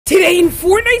Today in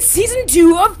Fortnite Season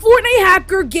 2, a Fortnite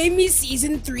hacker gave me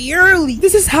Season 3 early.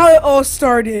 This is how it all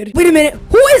started. Wait a minute,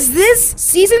 who is this?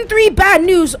 Season 3 bad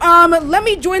news. Let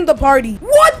me join the party.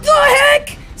 What the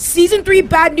heck? Season 3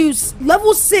 bad news,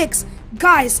 level 6.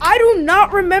 Guys, I do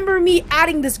not remember me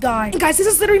adding this guy. And guys, this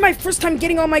is literally my first time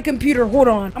getting on my computer. Hold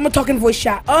on. I'm gonna talk in voice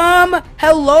chat.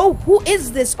 Hello? Who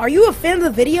is this? Are you a fan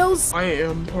of the videos? I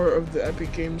am part of the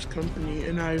Epic Games company,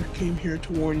 and I came here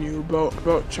to warn you about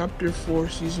Chapter 4,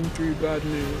 Season 3 bad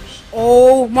news.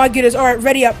 Oh my goodness. Alright,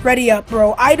 ready up,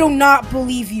 bro. I do not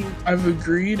believe you. I've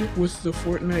agreed with the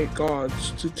Fortnite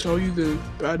gods to tell you the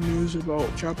bad news about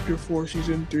Chapter 4,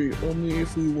 Season 3 only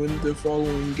if we win the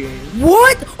following game.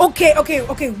 What? Okay,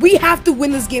 we have to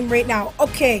win this game right now.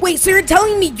 Okay. Wait, so you're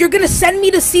telling me you're gonna send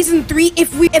me to Season 3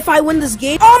 if I win this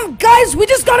game? Guys, we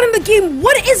just got in the game.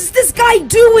 What is this guy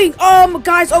doing?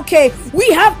 Guys, okay. We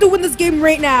have to win this game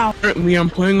right now. Currently, I'm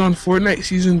playing on Fortnite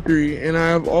Season 3, and I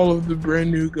have all of the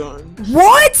brand new guns.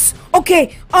 What?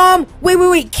 Okay,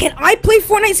 wait. Can I play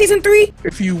Fortnite Season 3?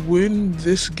 If you win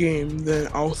this game, then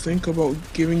I'll think about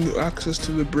giving you access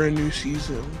to the brand new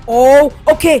season. Oh,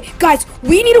 okay. Guys,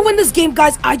 we need to win this game,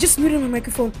 guys. I just muted my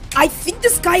microphone. I think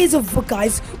this guy is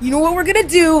guys. You know what we're gonna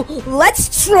do?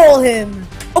 Let's troll him.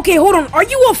 Okay, hold on. Are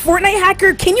you a Fortnite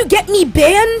hacker? Can you get me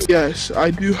banned? Yes,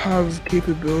 I do have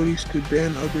capabilities to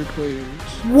ban other players.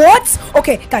 What?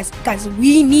 Okay, guys,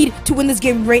 we need to win this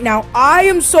game right now. I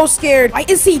am so scared. Why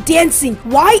is he dancing?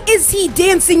 Why is he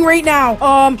dancing right now?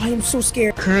 I am so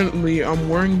scared. Currently, I'm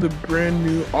wearing the brand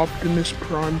new Optimus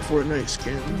Prime Fortnite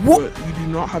skin, but you do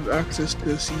not have access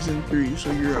to Season 3,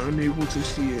 so you're unable to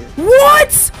see it.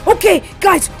 What? Okay,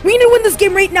 guys, we need to win this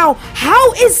game right now.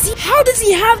 How does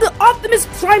he have the Optimus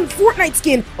Prime Fortnite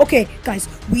skin? Okay, guys,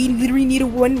 we literally need to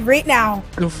win right now.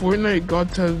 The Fortnite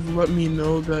gods have let me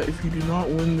know that if you do not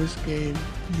win this game,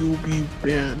 you will be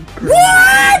banned.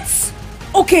 What?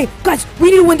 Okay, guys,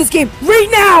 we need to win this game right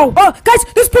now. Guys,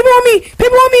 there's people on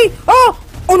me.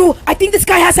 Oh no, I think this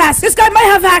guy has hacks. This guy might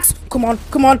have hacks. Come on.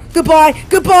 Goodbye.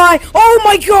 Oh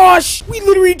my gosh. We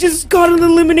literally just got an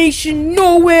elimination.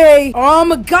 No way.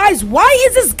 Guys, why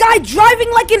is this guy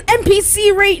driving like an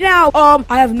NPC right now?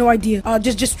 I have no idea.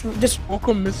 Just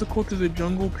welcome Mythical to the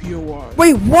jungle POI.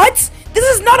 Wait, what? This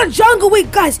is not a jungle.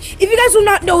 Wait, guys, if you guys do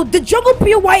not know, the jungle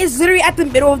POI is literally at the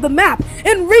middle of the map.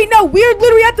 And right now, we're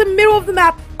literally at the middle of the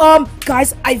map.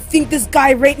 Guys, I think this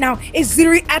guy right now is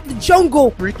literally at the jungle.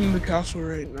 Breaking the castle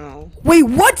right now. Wait,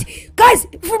 what? Guys,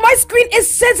 for my screen, it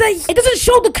says that it doesn't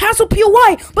show the castle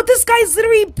POI, but this guy is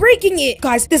literally breaking it.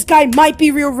 Guys, this guy might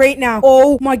be real right now.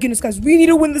 Oh my goodness, guys, we need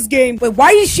to win this game. Wait, why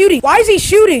is he shooting? Why is he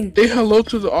shooting? Say hello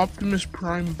to the Optimus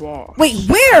Prime boss. Wait,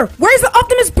 where? Where's the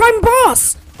Optimus Prime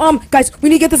boss? Guys, we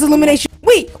need to get this elimination.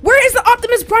 Wait, where is the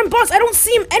Optimus Prime boss? I don't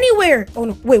see him anywhere. Oh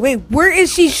no, wait, where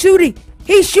is she shooting?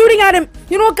 He's shooting at him.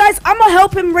 You know what, guys? I'm gonna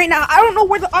help him right now. I don't know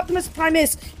where the Optimus Prime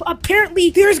is, but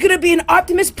apparently there's gonna be an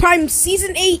Optimus Prime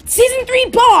Season 8, Season 3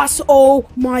 boss. Oh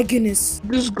my goodness.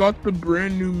 Just got the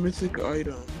brand new mythic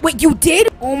item. Wait, you did?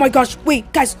 Oh my gosh.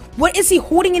 Wait, guys, what is he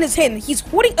holding in his hand? He's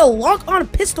holding a lock-on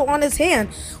pistol on his hand.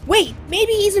 Wait,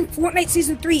 maybe he's in Fortnite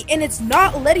Season 3 and it's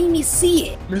not letting me see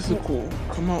it. Mythical,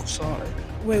 come outside.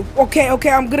 Wait, okay,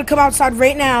 I'm gonna come outside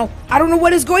right now. I don't know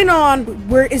what is going on.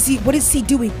 Where is he? What is he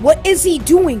doing?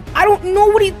 I don't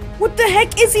know what the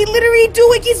heck is he literally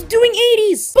doing? He's doing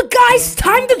 80s. But guys,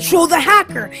 time to troll the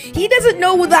hacker. He doesn't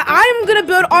know that I'm gonna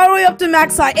build all the way up to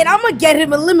max height and I'm gonna get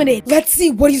him eliminated. Let's see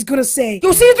what he's gonna say.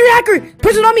 Yo, Season 3 hacker,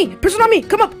 person on me.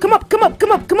 Come up.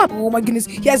 Oh my goodness,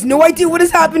 he has no idea what is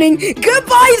happening.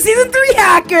 Goodbye, Season 3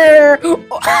 hacker.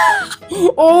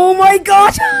 Oh my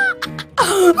gosh.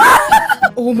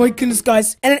 Oh my goodness,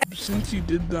 guys. And since you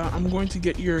did that, I'm going to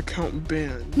get your account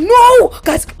banned. No!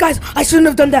 Guys, I shouldn't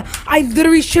have done that. I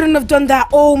literally shouldn't have done that.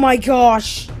 Oh my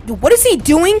gosh. Dude, what is he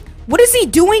doing?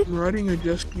 I'm riding a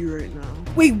jet ski right now.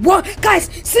 Wait, what? Guys,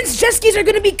 since jet skis are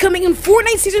gonna be coming in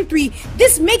Fortnite Season 3,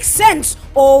 this makes sense.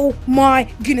 Oh my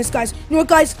goodness, guys. You know what,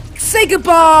 guys? Say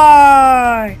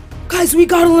goodbye. Guys, we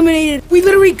got eliminated. We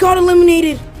literally got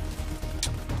eliminated.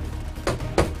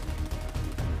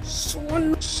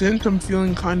 Since I'm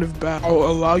feeling kind of bad, I'll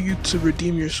allow you to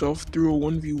redeem yourself through a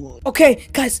 1v1. Okay,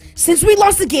 guys, since we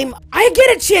lost the game, I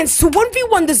get a chance to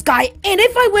 1v1 this guy, and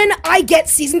if I win, I get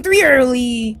Season 3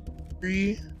 early.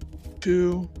 3,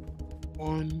 2,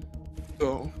 1,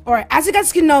 go. Alright, as you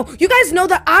guys can know, you guys know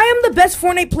that I am the best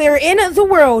Fortnite player in the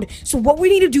world. So what we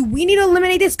need to do, we need to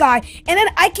eliminate this guy, and then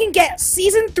I can get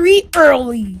Season 3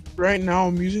 early. Right now,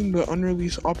 I'm using the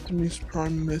unreleased Optimus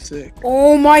Prime Mythic.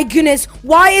 Oh my goodness,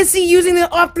 why is he using the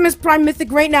Optimus Prime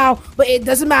Mythic right now? But it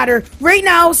doesn't matter. Right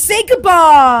now, say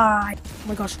goodbye.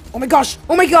 Oh my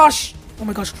gosh. Oh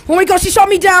my gosh. Oh my gosh, he shot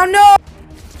me down. No!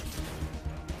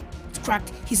 It's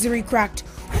cracked. He's literally cracked.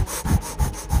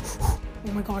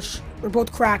 Oh my gosh. We're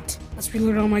both cracked. Let's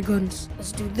reload all my guns.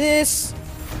 Let's do this.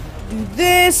 Do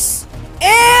this.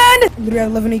 And literally at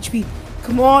 11 HP.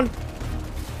 Come on.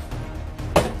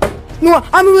 No,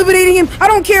 I'm eliminating him. I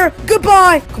don't care.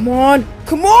 Goodbye. Come on.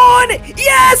 Come on.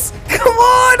 Yes. Come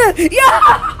on.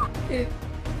 Yeah.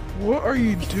 What are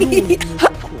you doing,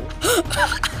 Mythical?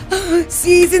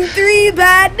 Season 3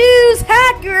 bad news,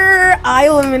 hacker! I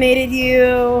eliminated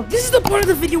you. This is the part of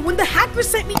the video when the hacker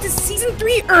sent me to Season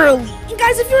 3 early. And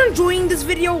guys, if you're enjoying this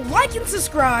video, like and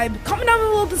subscribe. Comment down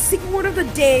below the secret word of the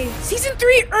day. Season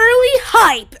 3 early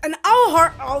hype. And I'll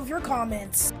heart all of your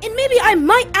comments. And maybe I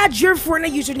might add your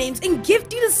Fortnite usernames and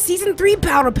gift you the Season 3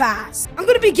 Battle Pass. I'm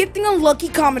gonna be gifting a lucky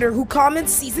commenter who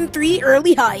comments Season 3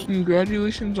 early hype.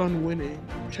 Congratulations on winning.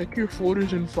 Check your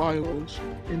folders and files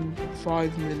in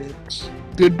 5 minutes.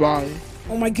 Goodbye.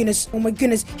 Oh my goodness, oh my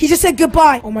goodness. He just said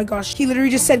goodbye. Oh my gosh, he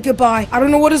literally just said goodbye. I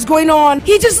don't know what is going on.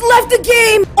 He just left the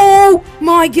game. Oh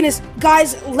my goodness.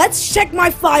 Guys, let's check my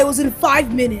files in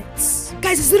 5 minutes.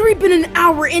 Guys, it's literally been an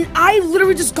hour and I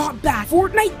literally just got back.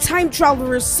 Fortnite Time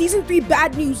Travelers Season 3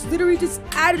 bad news literally just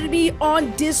added me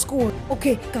on Discord.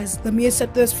 Okay, guys, let me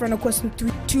accept this friend request in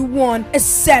 3, 2, 1.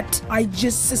 Accept. I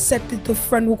just accepted the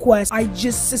friend request. I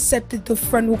just accepted the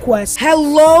friend request.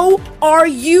 Hello, are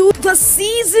you the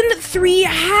Season 3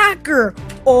 hacker?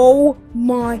 Oh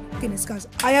my goodness, guys.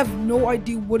 I have no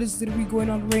idea what is literally going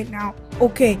on right now.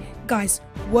 Okay, guys,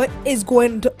 what is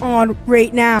going on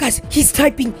right now? Guys, he's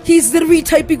typing. He's literally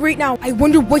typing right now. I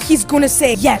wonder what he's gonna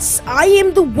say. Yes, I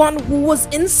am the one who was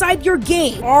inside your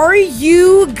game. Are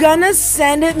you gonna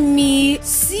send me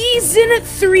Season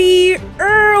 3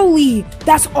 early?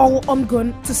 That's all I'm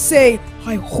going to say.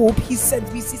 I hope he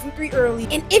sends me Season 3 early.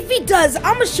 And if he does,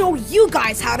 I'm gonna show you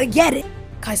guys how to get it.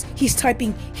 Guys, he's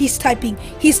typing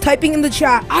in the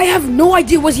chat. I have no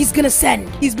idea what he's gonna send.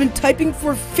 He's been typing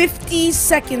for 50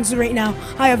 seconds right now.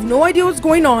 I have no idea what's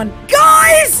going on.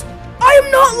 Guys, I am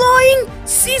not lying.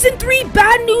 Season 3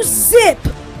 bad news zip.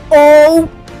 Oh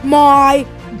my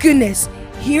goodness.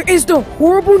 Here is the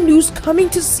horrible news coming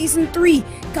to Season 3.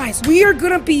 Guys, we are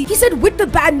gonna be, he said with the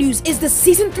bad news is the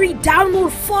Season 3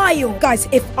 download file. Guys,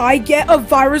 if I get a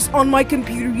virus on my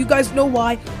computer, you guys know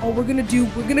why. All we're gonna do,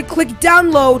 we're gonna click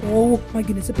download. Oh my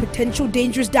goodness, a potential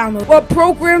dangerous download. While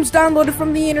programs downloaded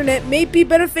from the internet may be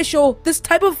beneficial, this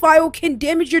type of file can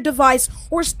damage your device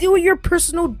or steal your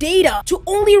personal data to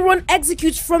only run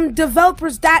executes from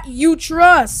developers that you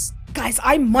trust. Guys,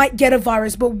 I might get a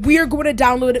virus, but we're going to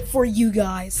download it for you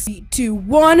guys. 3, 2,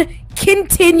 1,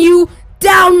 continue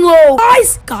download.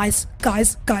 Guys.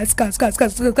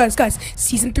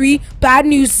 Season 3 bad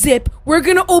news zip. We're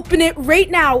going to open it right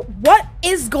now. What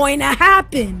is going to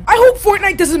happen? I hope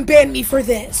Fortnite doesn't ban me for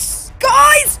this.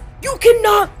 Guys, you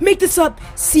cannot make this up.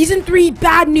 Season 3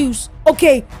 bad news.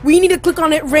 Okay, we need to click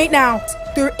on it right now.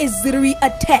 There is literally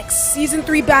a text. Season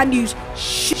 3 bad news.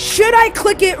 Should I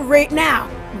click it right now?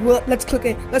 Well, let's click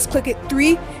it. Let's click it.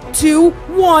 3, 2,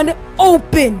 1,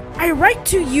 open. I write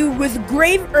to you with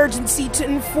grave urgency to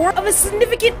inform of a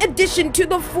significant addition to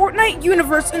the Fortnite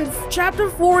universe in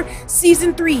Chapter 4,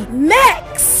 Season 3.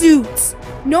 Mech suits,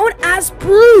 known as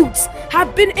brutes,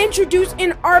 have been introduced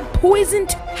and are poisoned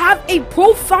to have a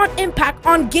profound impact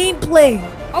on gameplay.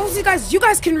 Obviously, guys, you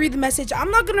guys can read the message.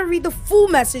 I'm not gonna read the full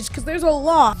message because there's a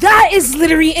lot. That is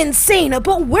literally insane.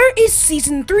 But where is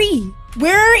Season 3?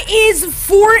 Where is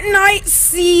Fortnite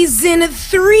Season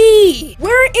 3?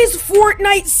 Where is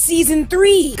Fortnite Season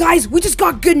 3? Guys, we just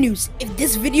got good news. If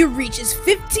this video reaches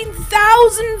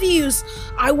 15,000 views,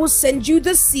 I will send you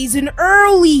the season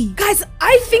early. Guys,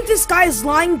 I think this guy is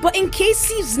lying, but in case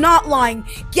he's not lying,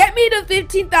 get me to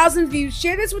 15,000 views,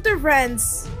 share this with your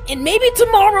friends, and maybe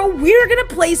tomorrow we're gonna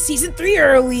play Season 3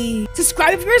 early.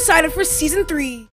 Subscribe if you're excited for Season 3.